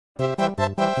Got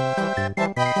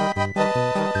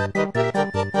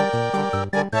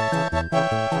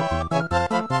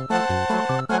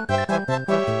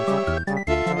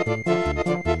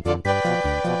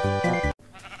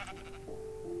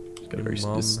a very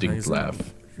distinct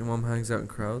laugh. Your mom hangs out in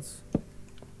crowds?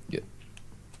 Yeah.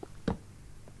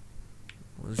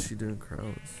 What does she do in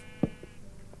crowds?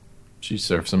 She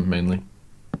surfs them mainly.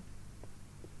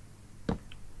 What?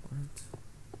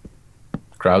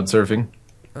 Crowd surfing.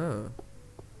 Oh.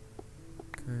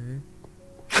 Okay.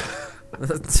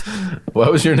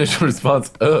 What was your initial response?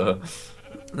 No,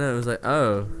 it was like,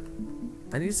 oh.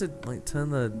 I need to like turn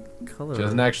the color. She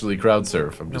doesn't actually crowd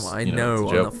surf. I'm just. No, I you know. it's a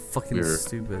I'm joke. not fucking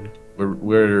stupid.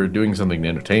 We're doing something to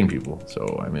entertain people,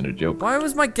 so I made a joke. Why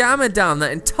was my gamma down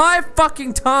that entire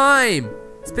fucking time?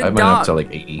 It's been I have mine up to like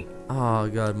 80. Oh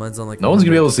god, mine's on like. No one's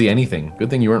gonna be able to see anything. Good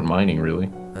thing you weren't mining, really.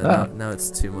 Now it's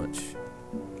too much.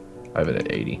 I have it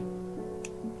at 80.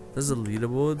 There's a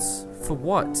leaderboards for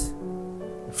what?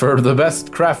 For the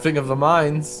best crafting of the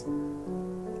mines.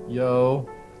 Yo,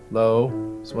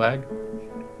 low, swag,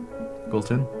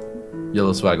 Gulton,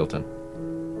 yellow swaggleton.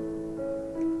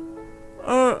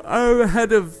 I'm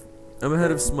ahead of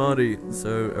Smarty,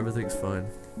 so everything's fine.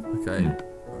 Okay,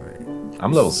 alright.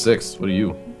 I'm level 6. What are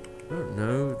you? I don't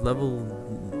know. Level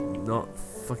not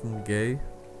fucking gay.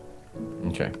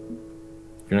 Okay.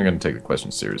 If you're not gonna take the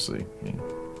question seriously, I mean.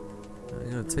 I'm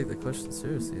gonna take the question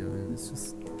seriously. I mean, it's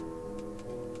just.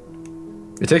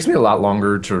 It takes me a lot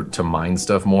longer to mine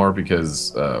stuff more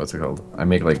because what's it called? I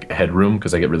make like headroom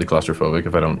because I get really claustrophobic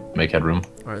if I don't make headroom.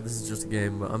 All right, this is just a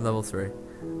game, but I'm level 3.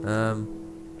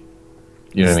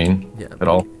 You know what I mean? Yeah. At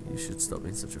all? You should stop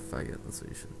being such a faggot. That's what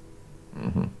you should.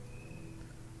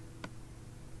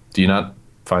 Do you not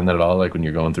find that at all? Like when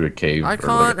you're going through a cave? I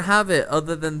can't have it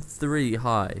other than 3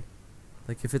 high.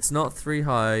 Like if it's not 3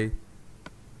 high,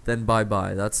 then bye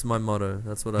bye. That's my motto.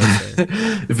 That's what I say.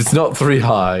 If it's not 3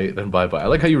 high, then bye bye. I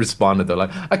like how you responded though.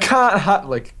 Like I can't have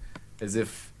like as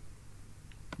if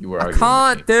you were. I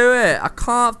can't do it. I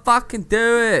can't fucking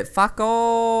do it. Fuck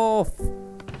off.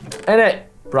 Edit,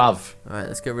 bruv. All right,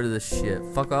 let's get rid of this shit.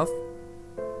 Fuck off.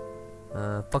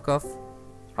 Fuck off.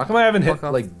 How come I haven't hit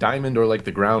off. like diamond or like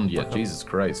the ground yet? Fuck Jesus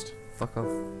Christ. Fuck off.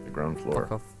 The ground floor.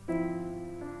 Fuck off.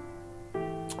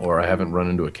 Or I haven't run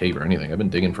into a cave or anything. I've been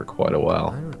digging for quite a while.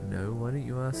 I don't know. Why don't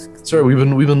you ask? Sorry, we've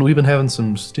been having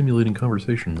some stimulating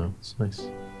conversation though. It's nice.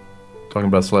 Talking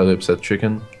about slightly upset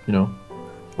chicken, you know.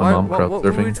 My mom crowd what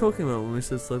surfing. were we talking about when we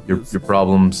said slightly your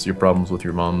problems with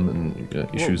your mom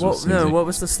and issues with no, what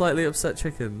was the slightly upset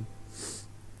chicken?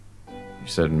 You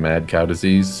said mad cow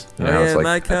disease. Oh yeah, like,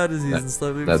 mad cow disease and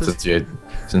slightly upset. That's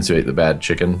since you ate the bad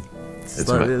chicken.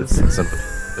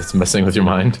 It's messing with your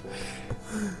mind.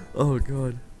 Oh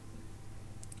god.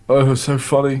 Oh, so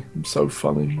funny. So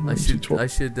funny. I should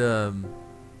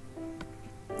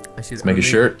make a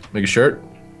shirt. Make a shirt.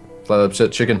 Slightly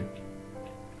upset chicken.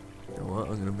 You know what?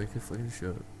 I'm gonna make a fucking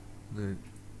shirt. No.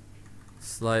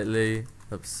 Slightly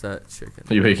upset chicken.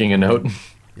 Are you making a note?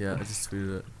 Yeah, I just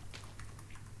tweeted it.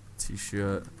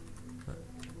 T-shirt.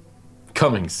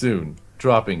 Coming soon.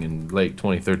 Dropping in late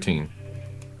 2013.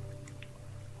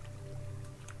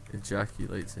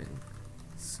 Ejaculating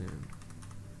soon.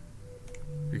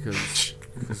 Because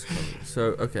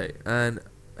so okay, and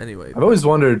anyway. I've always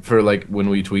wondered for like when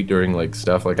we tweet during like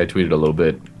stuff, like I tweeted a little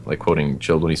bit like quoting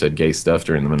Chilled when he said gay stuff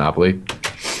during the Monopoly.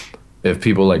 If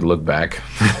people like look back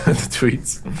at the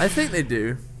tweets. I think they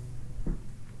do.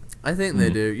 I think they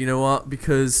do. You know what?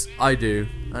 Because I do,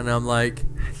 and I'm like,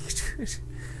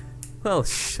 well,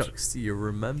 shucks, do you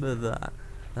remember that?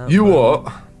 You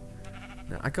what?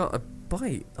 No, I got a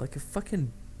bite, like a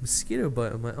fucking mosquito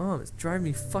bite on my arm. It's driving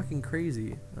me fucking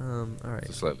crazy. All right.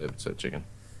 It's a slightly upset chicken.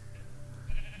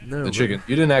 No. The chicken.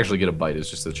 You didn't actually get a bite.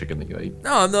 It's just the chicken that you ate.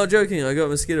 No, I'm not joking. I got a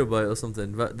mosquito bite or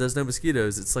something. But there's no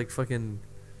mosquitoes. It's like fucking.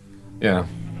 Yeah.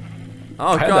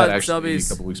 Oh I had god, that actually stubbies. a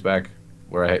couple weeks back,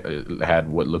 where I had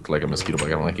what looked like a mosquito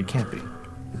bite. I'm like, it can't be.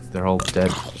 They're all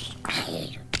dead.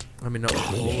 I mean, not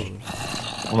all of them.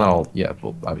 Well, not all. Yeah,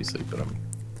 well, obviously, but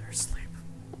They're asleep.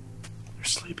 They're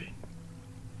sleeping.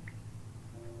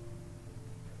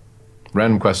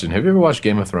 Random question: have you ever watched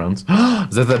Game of Thrones?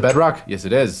 Is that the Bedrock? Yes,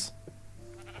 it is.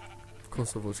 Of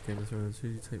course, I've watched Game of Thrones. Who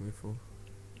do you take me for?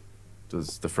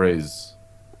 Does the phrase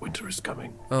 "winter is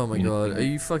coming"? Oh my god, are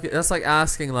you fucking? That's like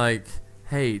asking, like,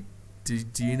 hey, do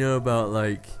you know about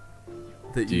like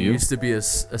that you used to be a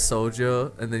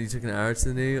soldier and then you took an arrow to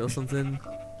the knee or something?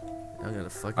 I'm gonna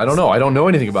fucking. I don't know. I don't know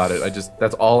anything about it.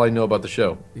 That's all I know about the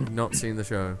show. You've not seen the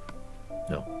show?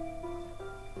 No.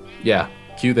 Yeah.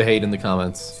 Cue the hate in the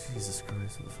comments. Jesus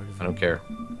Christ, what the fuck is I don't care.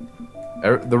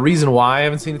 The reason why I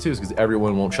haven't seen it too is because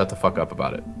everyone won't shut the fuck up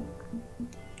about it.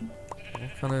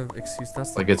 What kind of excuse?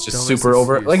 That's like it's just super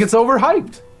over. Like it's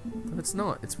overhyped. No, it's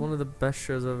not. It's one of the best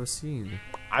shows I've ever seen.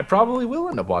 I probably will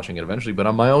end up watching it eventually, but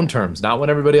on my own terms, not when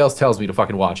everybody else tells me to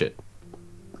fucking watch it.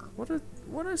 What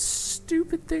a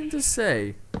stupid thing to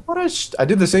say. I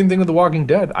did the same thing with The Walking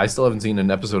Dead. I still haven't seen an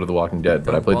episode of The Walking Dead,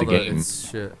 but I played the game. It's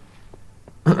shit.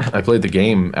 I played the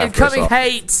game after Incoming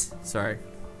hate! Sorry.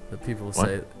 The people will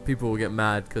say it. People will get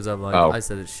mad because I'm like, I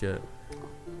said it's shit.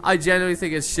 I genuinely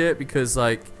think it's shit because,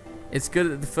 like, it's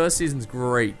good. The first season's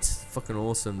great. Fucking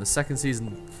awesome. The second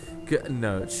season, good.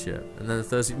 No, it's shit. And then the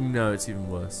third season, no, it's even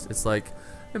worse. It's like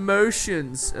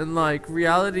emotions and, like,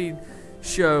 reality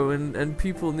show and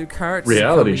people, new characters.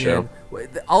 Reality show.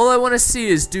 All I want to see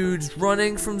is dudes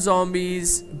running from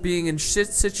zombies, being in shit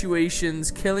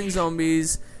situations, killing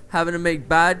zombies, having to make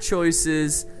bad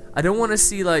choices. I don't want to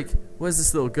see, like, where's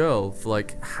this little girl for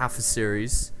like half a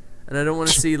series, and I don't want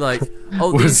to see like,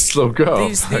 oh, these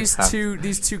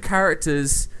two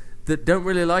characters that don't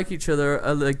really like each other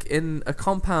are like in a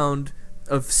compound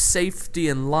of safety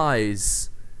and lies,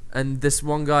 and this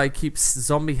one guy keeps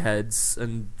zombie heads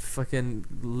and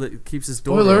fucking keeps his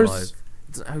daughter alive.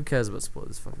 Who cares about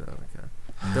spoilers? Fuck that. I don't care.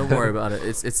 Don't worry about it.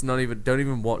 It's not even. Don't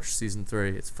even watch season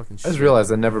 3. It's fucking shit. I just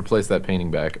realized I never placed that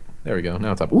painting back. There we go.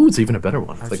 Now it's up. Ooh, it's even a better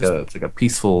one. It's like a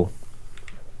peaceful.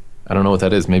 I don't know what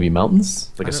that is. Maybe mountains.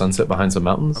 It's like a sunset behind some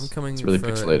mountains. I'm coming. It's really for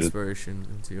pixelated. Inspiration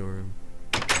into your room.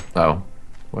 Oh,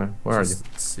 where are you?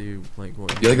 See like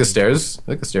what. You like the stairs? You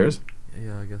like the stairs?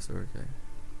 Yeah, I guess they're okay.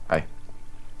 Hi.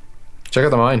 Check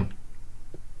out the mine.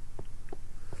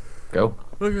 Go.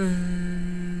 Okay.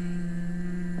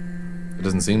 It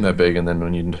doesn't seem that big, and then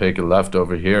when you take a left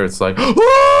over here, it's like,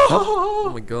 oh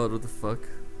my god, what the fuck?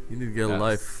 You need to get a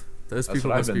life. Those people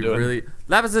must be really.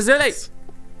 Lapis lazuli!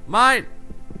 Mine!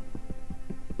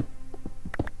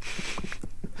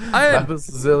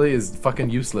 Lapis lazuli is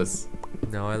fucking useless.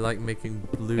 No, I like making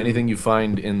blue. Anything you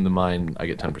find in the mine, I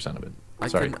get 10% of it. I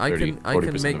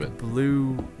can make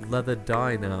blue leather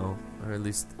dye now, or at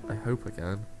least I hope I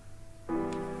can.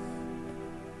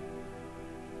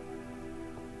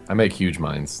 I make huge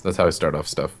mines. That's how I start off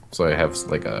stuff. So I have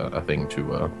like a thing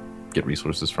to get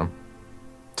resources from.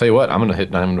 Tell you what, I'm gonna hit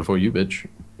diamond before you, bitch.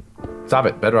 Stop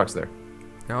it, bedrock's there.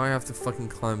 Now I have to fucking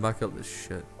climb back up this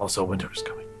shit. Also, winter is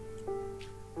coming.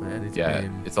 Yeah,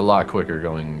 it's a lot quicker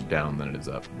going down than it is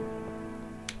up.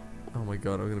 Oh my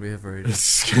god, I'm gonna be here for ages.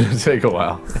 It's gonna take a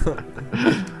while.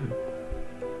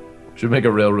 Should make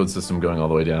a railroad system going all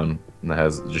the way down, and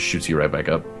that just shoots you right back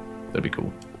up. That'd be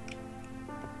cool.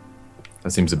 That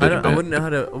seems a bit. I wouldn't know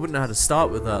how to start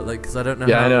with that, like, because I don't know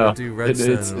how to do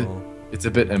redstone at all. It's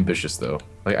a bit ambitious though.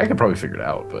 Like I could probably figure it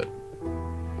out, but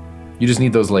you just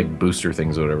need those like booster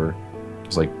things or whatever.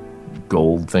 Those like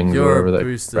gold things or whatever. That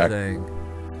booster thing.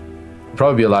 It'd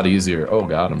probably be a lot easier. Oh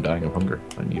god, I'm dying of hunger.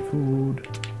 I need food.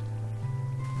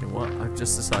 You know what? I've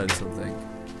just decided something.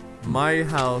 My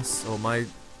house or my.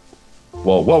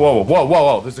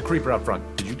 Whoa! There's a creeper out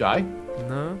front. Did you die?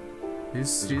 No.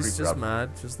 He's just mad.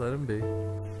 Just let him be.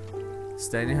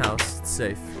 Stay in your house. It's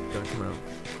safe. Don't come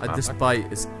out. This bite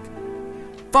is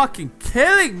fucking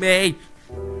killing me.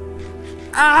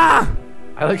 Ah!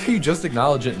 I like how you just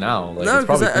acknowledge it now. Like no, it's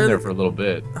probably been there for a little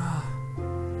bit.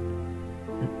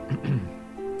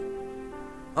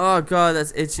 Oh god,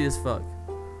 that's itchy as fuck.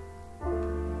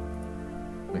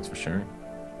 Thanks for sharing.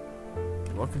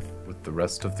 You're welcome. With the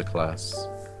rest of the class.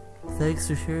 Thanks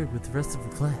for sharing with the rest of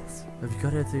the class. Have you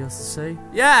got anything else to say?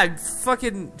 Yeah,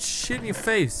 fucking shit in your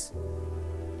face.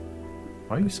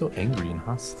 Why are you so angry and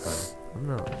hostile? I'm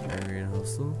not angry and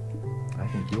hostile. I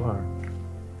think you are.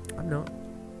 I'm not.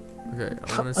 Okay,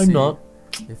 I wanna see. I'm not.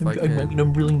 If I can. I mean,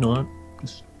 I'm really not.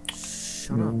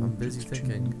 Shut up, I'm busy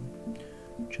thinking.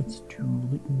 Just to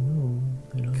let you know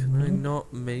that Can I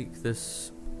not make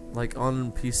this, like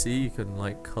on PC? You can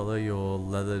like color your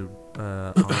leather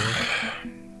armor.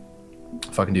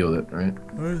 Fucking deal with it, right?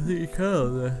 I don't think you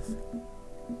can. This.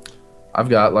 I've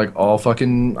got like all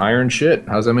fucking iron shit.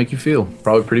 How does that make you feel?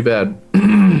 Probably pretty bad.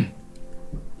 I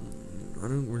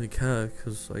don't really care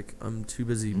because like I'm too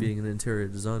busy being an interior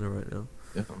designer right now.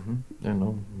 Yeah, yeah,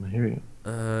 no, I hear you.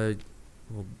 Well,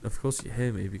 of course you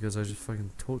hear me because I just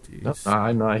fucking talked to you. No,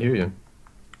 I hear you.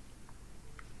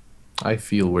 I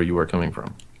feel where you are coming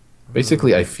from.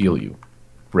 Basically, I feel you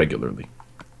regularly.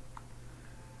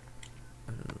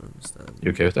 I don't understand.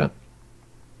 You okay with that?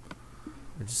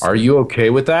 Are you okay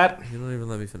with that? You don't even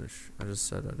let me finish. I just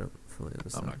said I don't fully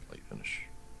understand. I'm not gonna let you finish.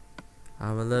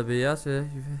 I'm gonna let you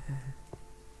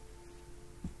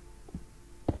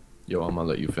Yo, I'm gonna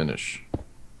let you finish,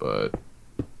 but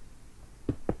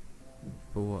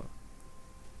For what?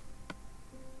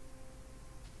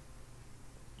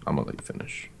 I'm gonna let you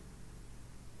finish.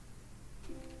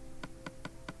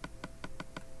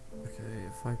 Okay,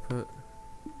 if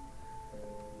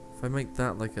I make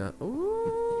that like a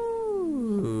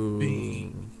ooh.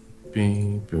 Bing,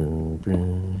 bing, bing,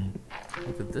 bing.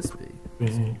 What could this be?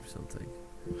 Something.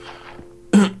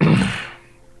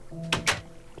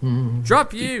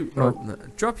 Drop you! Oh, no,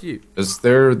 drop you.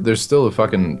 There's still a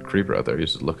fucking creeper out there.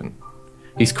 He's just looking.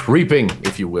 He's creeping,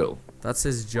 if you will. That's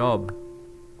his job.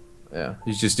 Yeah,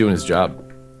 he's just doing his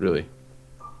job, really.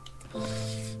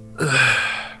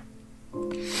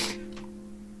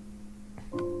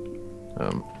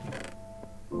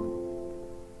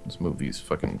 Let's move these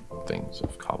fucking things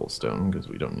of cobblestone because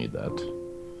we don't need that.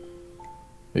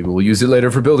 Maybe we'll use it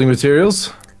later for building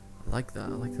materials. I like that.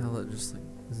 I like how that just like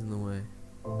is in the way.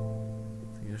 I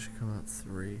think I should come out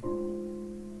 3.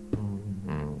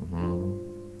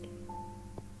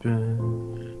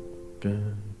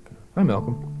 Hi,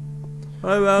 Malcolm.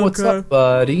 Hi, Malcolm. What's up,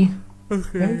 buddy?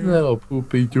 Okay. Hey, little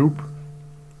poopy doop.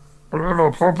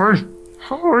 Little poopy,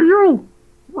 how are you?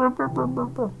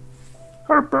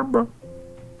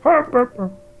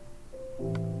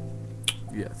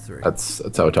 Yeah, 3.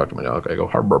 That's how I talk to my dog. I go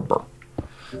harburber.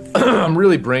 I'm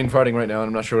really brain farting right now, and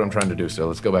I'm not sure what I'm trying to do. So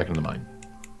let's go back into the mine.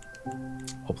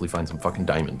 Hopefully, find some fucking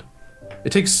diamond.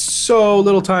 It takes so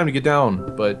little time to get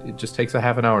down, but it just takes a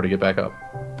half an hour to get back up.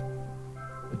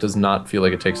 It does not feel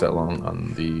like it takes that long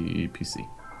on the PC.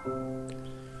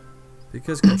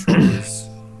 Because controllers.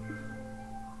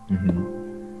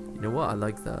 Mm-hmm. You know what? I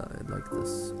like that. I like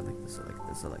this. I like this. I like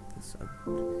this. I like this. I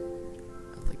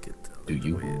like it. I like Do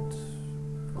you? I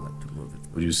like to move it.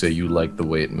 Would you say you like the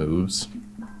way it moves?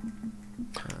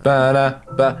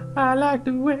 Ba-da-ba, I like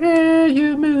the way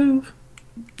you move.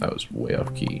 That was way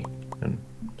off key and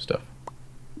stuff.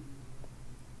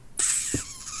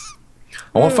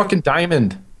 I want fucking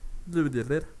diamond.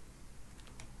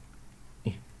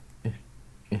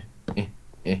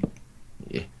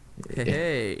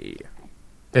 Hey.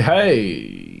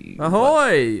 Hey.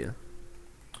 Ahoy!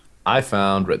 I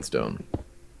found redstone.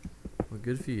 Well,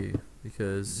 good for you,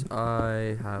 because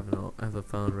I have not ever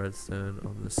found redstone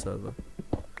on this server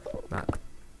map.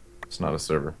 It's not a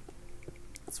server.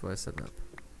 That's why I said map.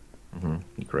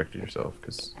 You corrected yourself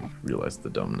because you realized the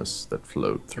dumbness that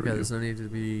flowed through Okay, you. there's no need to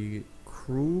be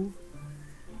cruel.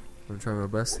 I'm trying my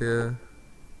best here.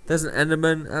 There's an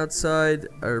Enderman outside.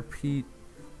 I repeat,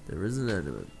 there is an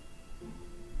Enderman.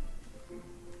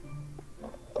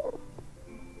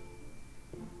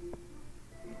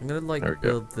 I'm gonna like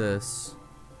build this.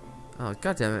 Oh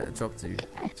god damn it! I dropped you.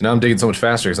 So now I'm digging so much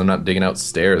faster because I'm not digging out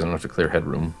stairs. I don't have to clear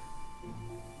headroom.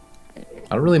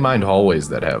 I don't really mind hallways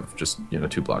that have just,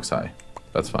 2 blocks high.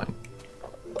 That's fine.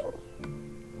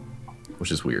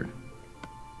 Which is weird.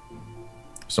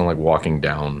 Just don't like walking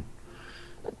down,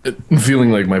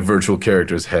 feeling like my virtual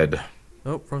character's head.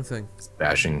 Oh, wrong thing.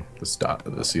 Bashing the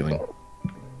ceiling.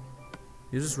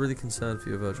 You're just really concerned for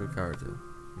your virtual character.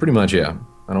 Pretty much, yeah.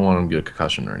 I don't want him to get a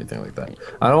concussion or anything like that.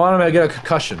 I don't want him to get a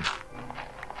concussion.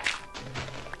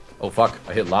 Oh fuck,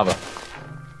 I hit lava.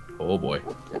 Oh boy.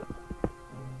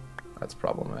 That's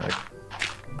problematic.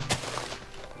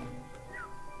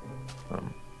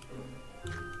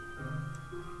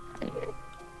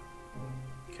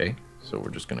 Okay, so we're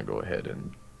just gonna go ahead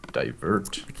and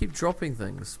divert. I keep dropping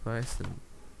things by accident.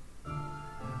 Let's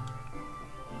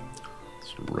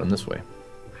run this way.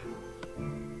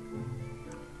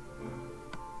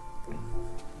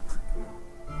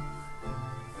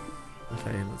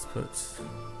 Okay, let's put...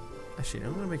 Actually,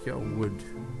 I'm gonna make it out of wood.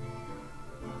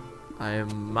 I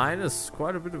am minus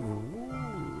quite a bit of wood.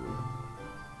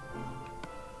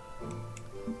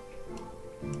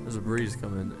 There's a breeze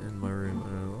coming in my room. I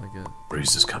don't like it.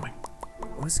 Breeze is coming.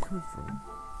 Where's it coming from?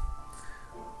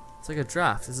 It's like a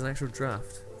draft. It's an actual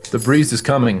draft. The breeze is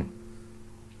coming.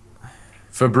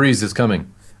 Febreze is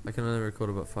coming. I can only record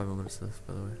about 5 more minutes of this,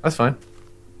 by the way. That's fine.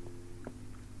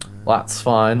 That's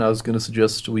fine. I was gonna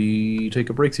suggest we take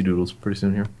a breaksy doodles pretty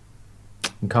soon here.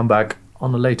 And come back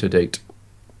on a later date.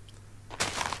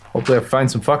 Hopefully I find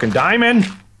some fucking diamond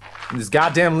in this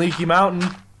goddamn Leaky Mountain.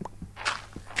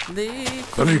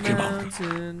 Leaky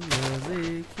Mountain,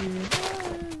 Leaky Mountain.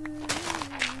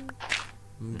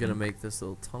 I'm gonna make this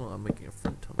little tunnel. I'm making a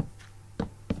front tunnel.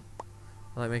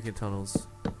 I like making tunnels.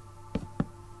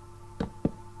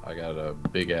 I got a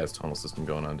big ass tunnel system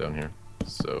going on down here.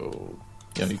 So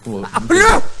yeah, you can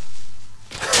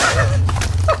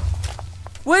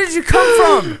Where did you come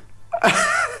from?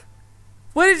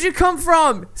 Where did you come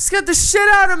from? Scared the shit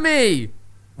out of me!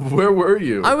 Where were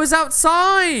you? I was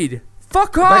outside!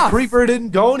 Fuck off! That creeper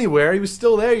didn't go anywhere. He was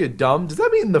still there, you dumb. Does that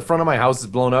mean the front of my house is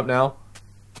blown up now?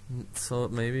 So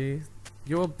maybe.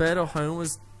 Your bed or home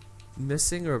was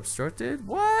missing or obstructed?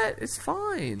 What? It's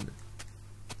fine.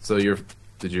 So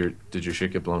did your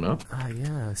shit get blown up?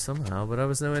 Yeah, somehow, but I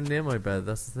was nowhere near my bed,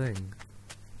 that's the thing.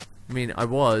 I mean, I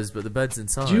was, but the bed's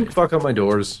inside. Did you fuck up my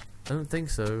doors? I don't think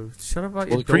so. Shut up about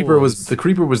Well, your the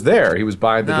creeper was there. He was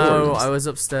by the doors. No, I was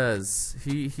upstairs.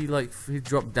 He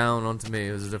dropped down onto me.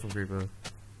 It was a different creeper.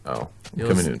 Oh,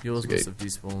 yours must have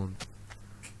despawned.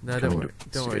 No, don't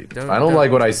worry. I don't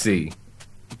like what I see.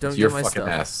 Don't get my stuff.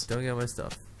 Ass. Don't get my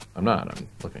stuff. I'm not. I'm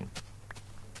looking.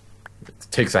 It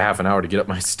takes a half an hour to get up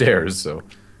my stairs, so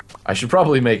I should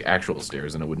probably make actual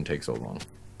stairs, and it wouldn't take so long.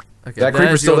 Okay, that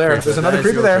creeper's still there. There's another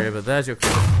creeper there. There's your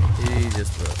creeper. He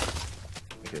just broke.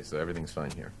 Okay, so everything's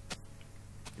fine here.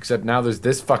 Except now there's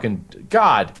this fucking...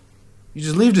 God! You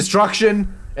just leave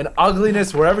destruction and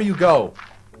ugliness wherever you go.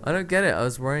 I don't get it. I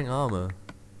was wearing armor.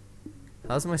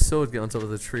 How's my sword get on top of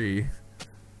the tree?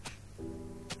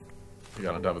 You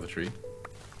got on top of the tree?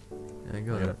 Yeah, I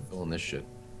got it. Fill in this shit.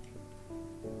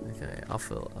 Okay, I'll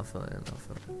fill it in.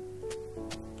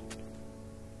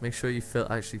 Make sure you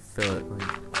actually fill it. Like,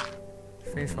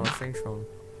 finish on.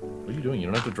 What are you doing? You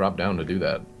don't have to drop down to do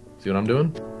that. See what I'm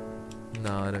doing?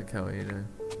 No, I don't care what you do.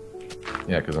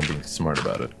 Yeah, because I'm being smart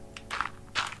about it.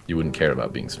 You wouldn't care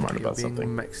about being smart about being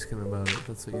something. Mexican about it.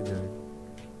 That's what you're doing.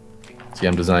 See,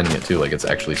 I'm designing it too, like it's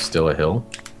actually still a hill.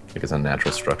 Like it's a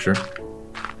natural structure.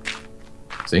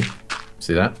 See?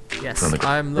 See that? Yes,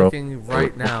 I'm looking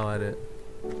right now at it.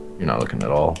 You're not looking at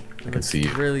all. I can see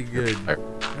you. Really good.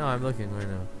 No, I'm looking right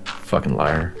now. Fucking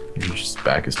liar. Your just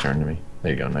back is turned to me.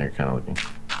 There you go, now you're kind of looking.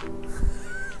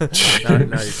 no,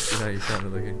 you're kind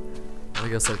of looking. I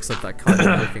guess I'll accept that kind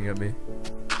of looking at me.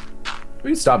 We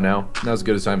can stop now. Now's as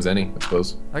good a time as any, I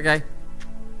suppose. Okay.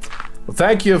 Well,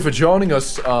 thank you for joining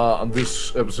us on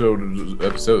this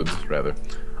episodes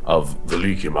of the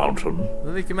Leaky Mountain.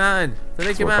 The Leaky Mountain. The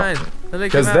Leaky Mountain. The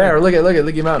Leaky Mountain. Because there, look at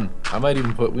Leaky Mountain. We might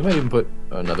even put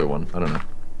another one. I don't know.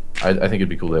 I think it'd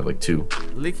be cool to have like 2.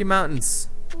 Leaky Mountains.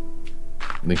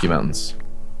 Leaky Mountains.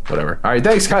 Whatever. Alright,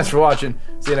 thanks guys for watching.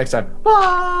 See you next time.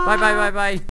 Bye! Bye.